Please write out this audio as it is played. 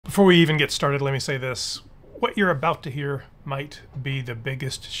Before we even get started, let me say this. What you're about to hear might be the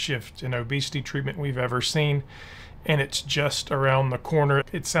biggest shift in obesity treatment we've ever seen, and it's just around the corner.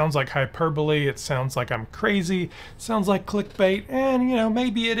 It sounds like hyperbole, it sounds like I'm crazy, it sounds like clickbait, and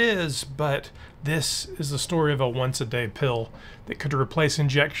maybe it is, but this is the story of a once-a-day pill that could replace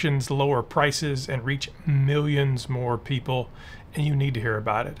injections, lower prices, and reach millions more people, and you need to hear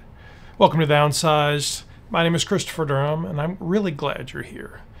about it. Welcome to Downsized. My name is Christopher Durham, and I'm really glad you're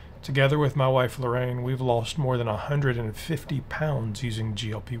here. Together with my wife Lorraine, we've lost more than 150 pounds using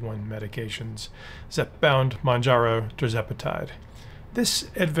GLP-1 medications, Zepbound, Mounjaro, tirzepatide.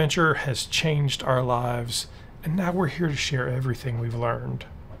 This adventure has changed our lives, and now we're here to share everything we've learned.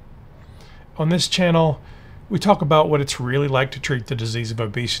 On this channel, we talk about what it's really like to treat the disease of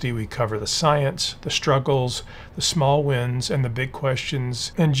obesity. We cover the science, the struggles, the small wins, and the big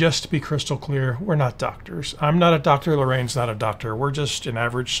questions. And just to be crystal clear, we're not doctors. I'm not a doctor, Lorraine's not a doctor. We're just an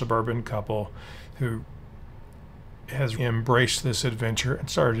average suburban couple who has embraced this adventure and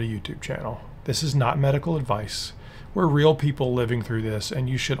started a YouTube channel. This is not medical advice. We're real people living through this, and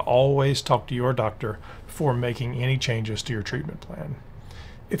you should always talk to your doctor before making any changes to your treatment plan.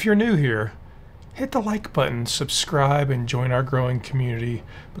 If you're new here, hit the like button, subscribe, and join our growing community,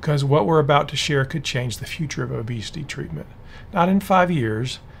 because what we're about to share could change the future of obesity treatment. Not in 5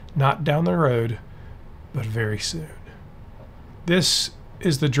 years, not down the road, but very soon. This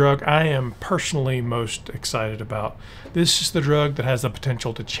is the drug I am personally most excited about. This is the drug that has the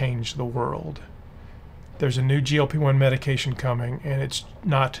potential to change the world. There's a new GLP-1 medication coming, and it's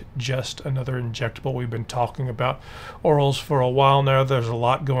not just another injectable. We've been talking about orals for a while now. There's a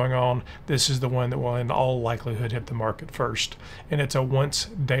lot going on. This is the one that will in all likelihood hit the market first, and it's a once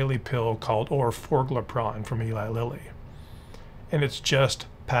daily pill called Orforglipron from Eli Lilly. And it's just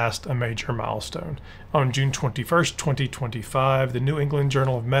passed a major milestone. On June 21st, 2025, the New England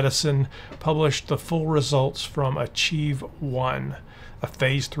Journal of Medicine published the full results from ACHIEVE-1, a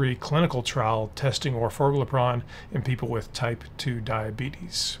phase 3 clinical trial testing Orforglipron in people with type 2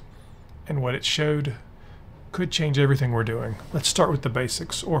 diabetes. And what it showed could change everything we're doing. Let's start with the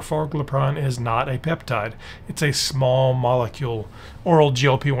basics. Orforglipron is not a peptide. It's a small molecule oral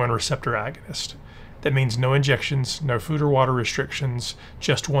GLP-1 receptor agonist. That means no injections, no food or water restrictions,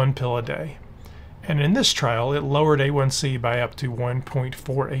 just one pill a day. And in this trial, it lowered A1C by up to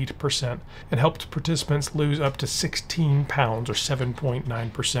 1.48% and helped participants lose up to 16 pounds or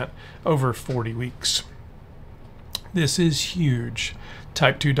 7.9% over 40 weeks. This is huge.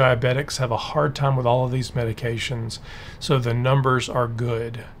 Type 2 diabetics have a hard time with all of these medications, so the numbers are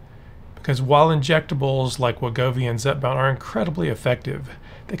good. Because while injectables like Wegovy and Zepbound are incredibly effective,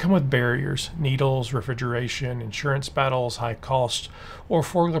 they come with barriers, needles, refrigeration, insurance battles, high costs.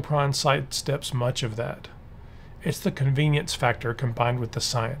 Orforglipron sidesteps much of that. It's the convenience factor combined with the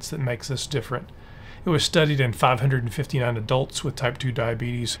science that makes this different. It was studied in 559 adults with type 2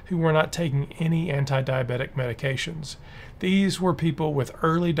 diabetes who were not taking any anti-diabetic medications. These were people with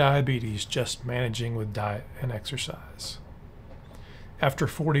early diabetes just managing with diet and exercise. After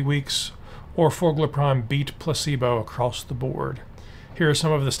 40 weeks, Orforglipron beat placebo across the board. Here are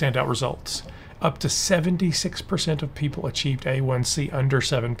some of the standout results. Up to 76% of people achieved A1C under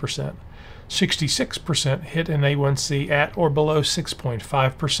 7%. 66% hit an A1C at or below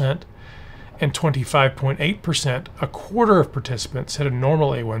 6.5%. And 25.8%, a quarter of participants, hit a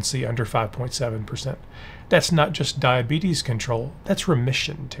normal A1C under 5.7%. That's not just diabetes control, that's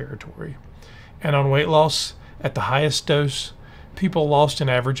remission territory. And on weight loss, at the highest dose, people lost an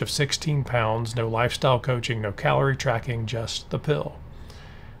average of 16 pounds, no lifestyle coaching, no calorie tracking, just the pill.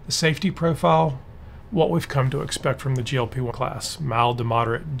 The safety profile, what we've come to expect from the GLP-1 class. Mild to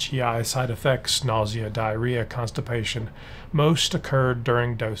moderate GI side effects, nausea, diarrhea, constipation. Most occurred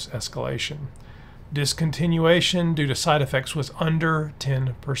during dose escalation. Discontinuation due to side effects was under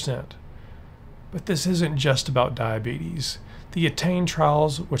 10%. But this isn't just about diabetes. The ATTAIN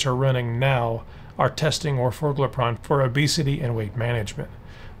trials, which are running now, are testing Orforglipron for obesity and weight management.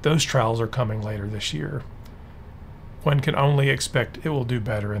 Those trials are coming later this year. One can only expect it will do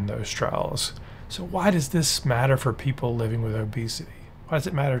better in those trials. So why does this matter for people living with obesity? Why does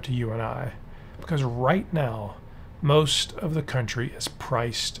it matter to you and I? Because right now, most of the country is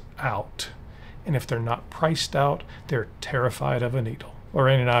priced out. And if they're not priced out, they're terrified of a needle.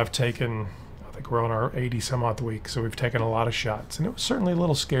 Lorraine and I have taken, I think we're on our 80-some-odd week, so we've taken a lot of shots. And it was certainly a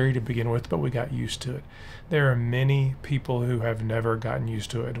little scary to begin with, but we got used to it. There are many people who have never gotten used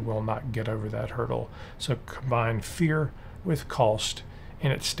to it and will not get over that hurdle. So combine fear with cost,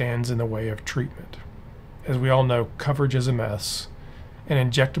 and it stands in the way of treatment. As we all know, coverage is a mess.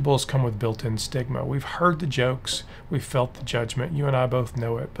 And injectables come with built-in stigma. We've heard the jokes, we've felt the judgment, you and I both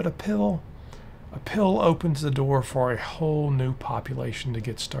know it, but a pill opens the door for a whole new population to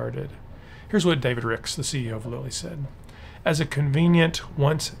get started. Here's what David Ricks, the CEO of Lilly, said. As a convenient,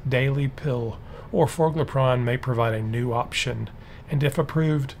 once-daily pill, Orforglipron may provide a new option, and if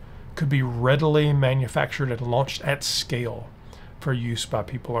approved, could be readily manufactured and launched at scale for use by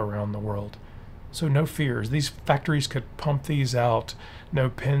people around the world. So no fears. These factories could pump these out. No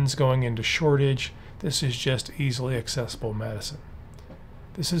pens going into shortage. This is just easily accessible medicine.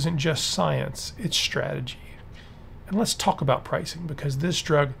 This isn't just science, it's strategy. And let's talk about pricing, because this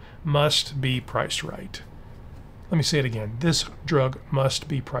drug must be priced right. Let me say it again. This drug must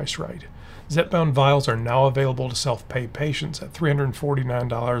be priced right. Zepbound vials are now available to self-pay patients at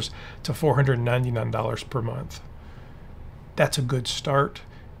 $349 to $499 per month. That's a good start.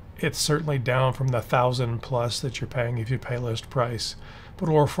 It's certainly down from the $1,000 plus that you're paying if you pay list price, but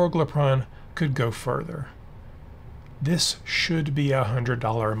Orforglipron could go further. This should be a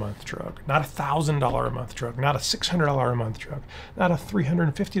 $100 a month drug, not a $1,000 a month drug, not a $600 a month drug, not a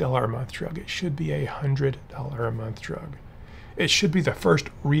 $350 a month drug. It should be a $100 a month drug. It should be the first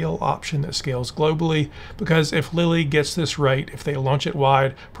real option that scales globally, because if Lilly gets this right, if they launch it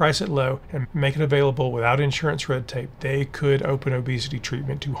wide, price it low, and make it available without insurance red tape, they could open obesity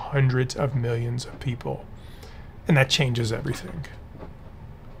treatment to hundreds of millions of people. And that changes everything.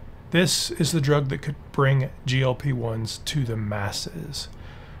 This is the drug that could bring GLP-1s to the masses.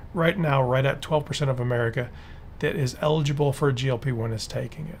 Right now, right at 12% of America that is eligible for a GLP-1 is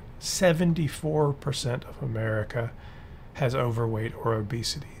taking it. 74% of America has overweight or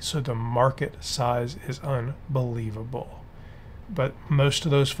obesity. So the market size is unbelievable. But most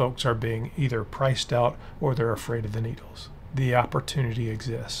of those folks are being either priced out or they're afraid of the needles. The opportunity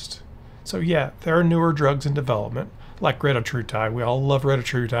exists. So yeah, there are newer drugs in development, like retatrutide. We all love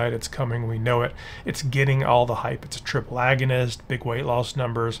retatrutide. It's coming. We know it. It's getting all the hype. It's a triple agonist, big weight loss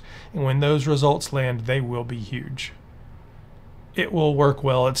numbers. And when those results land, they will be huge. It will work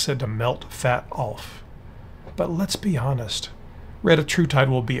well. It's said to melt fat off. But let's be honest, retatrutide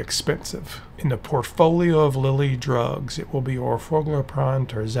will be expensive. In the portfolio of Lilly drugs, it will be Orforglipron,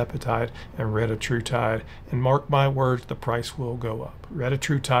 tirzepatide, and retatrutide. And mark my words, the price will go up.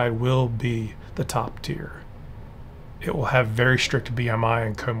 Retatrutide will be the top tier. It will have very strict BMI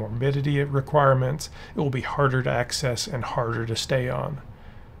and comorbidity requirements. It will be harder to access and harder to stay on.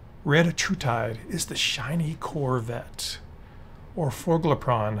 Retatrutide is the shiny Corvette.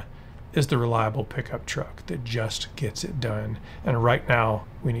 Orforglipron is the reliable pickup truck that just gets it done. And right now,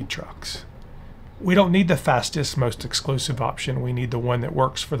 we need trucks. We don't need the fastest, most exclusive option. We need the one that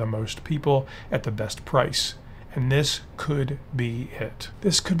works for the most people at the best price. And this could be it.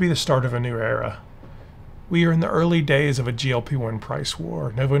 This could be the start of a new era. We are in the early days of a GLP-1 price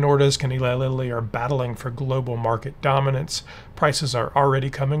war. Novo Nordisk and Eli Lilly are battling for global market dominance. Prices are already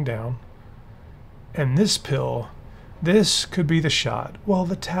coming down. And this pill, this could be the shot, well,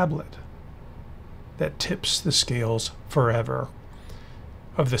 the tablet that tips the scales forever.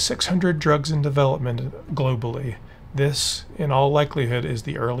 Of the 600 drugs in development globally, this, in all likelihood, is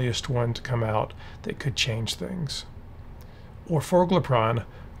the earliest one to come out that could change things. Orforglipron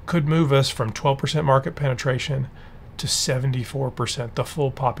could move us from 12% market penetration to 74%, the full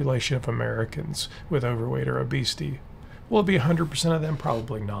population of Americans with overweight or obesity. Will it be 100% of them?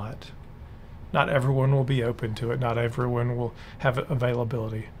 Probably not. Not everyone will be open to it. Not everyone will have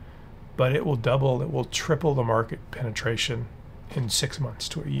availability. But it will double, it will triple the market penetration in 6 months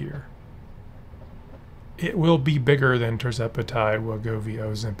to a year. It will be bigger than tirzepatide, Wegovy,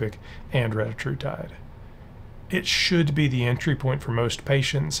 Ozempic, and retatrutide. It should be the entry point for most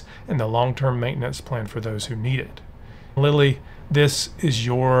patients and the long-term maintenance plan for those who need it. Lilly, this is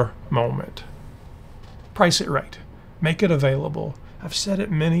your moment. Price it right. Make it available. I've said it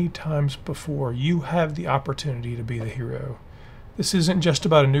many times before. You have the opportunity to be the hero. This isn't just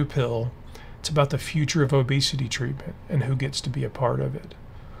about a new pill. It's about the future of obesity treatment and who gets to be a part of it.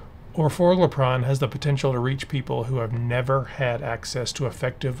 Orforglipron has the potential to reach people who have never had access to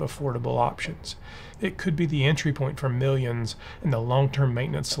effective, affordable options. It could be the entry point for millions and the long-term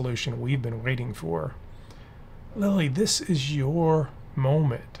maintenance solution we've been waiting for. Lilly, this is your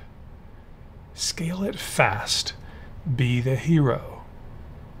moment. Scale it fast. Be the hero.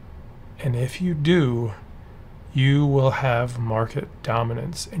 And if you do, you will have market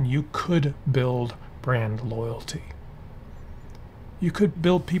dominance and you could build brand loyalty. You could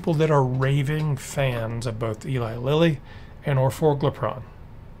build people that are raving fans of both Eli Lilly and Orforglipron.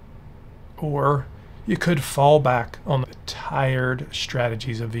 Or you could fall back on the tired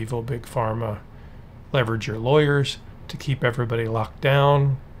strategies of evil big pharma. Leverage your lawyers, to keep everybody locked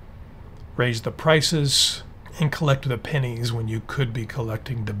down, raise the prices, and collect the pennies when you could be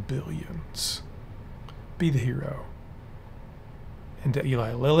collecting the billions. Be the hero. And to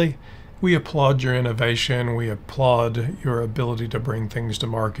Eli Lilly, we applaud your innovation. We applaud your ability to bring things to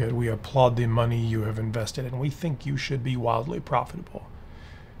market. We applaud the money you have invested, and we think you should be wildly profitable.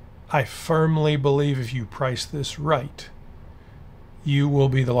 I firmly believe if you price this right, you will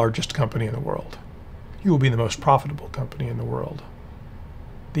be the largest company in the world. You will be the most profitable company in the world.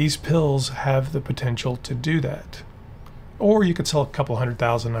 These pills have the potential to do that. Or you could sell a couple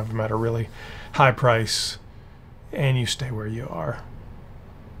 100,000 of them at a really high price and you stay where you are.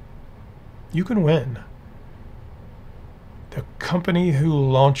 You can win. The company who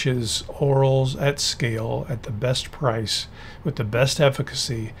launches orals at scale at the best price with the best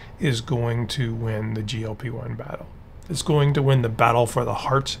efficacy is going to win the GLP-1 battle. It's going to win the battle for the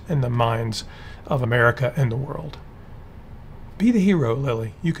hearts and the minds of America and the world. Be the hero,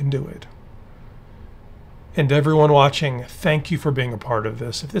 Lilly. You can do it. And everyone watching, thank you for being a part of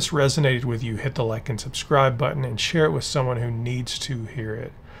this. If this resonated with you, hit the like and subscribe button and share it with someone who needs to hear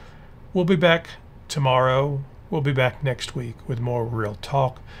it. We'll be back tomorrow. We'll be back next week with more real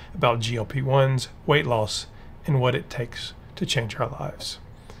talk about GLP-1s, weight loss, and what it takes to change our lives.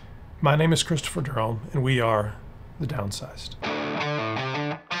 My name is Christopher Durham, and we are the Downsized.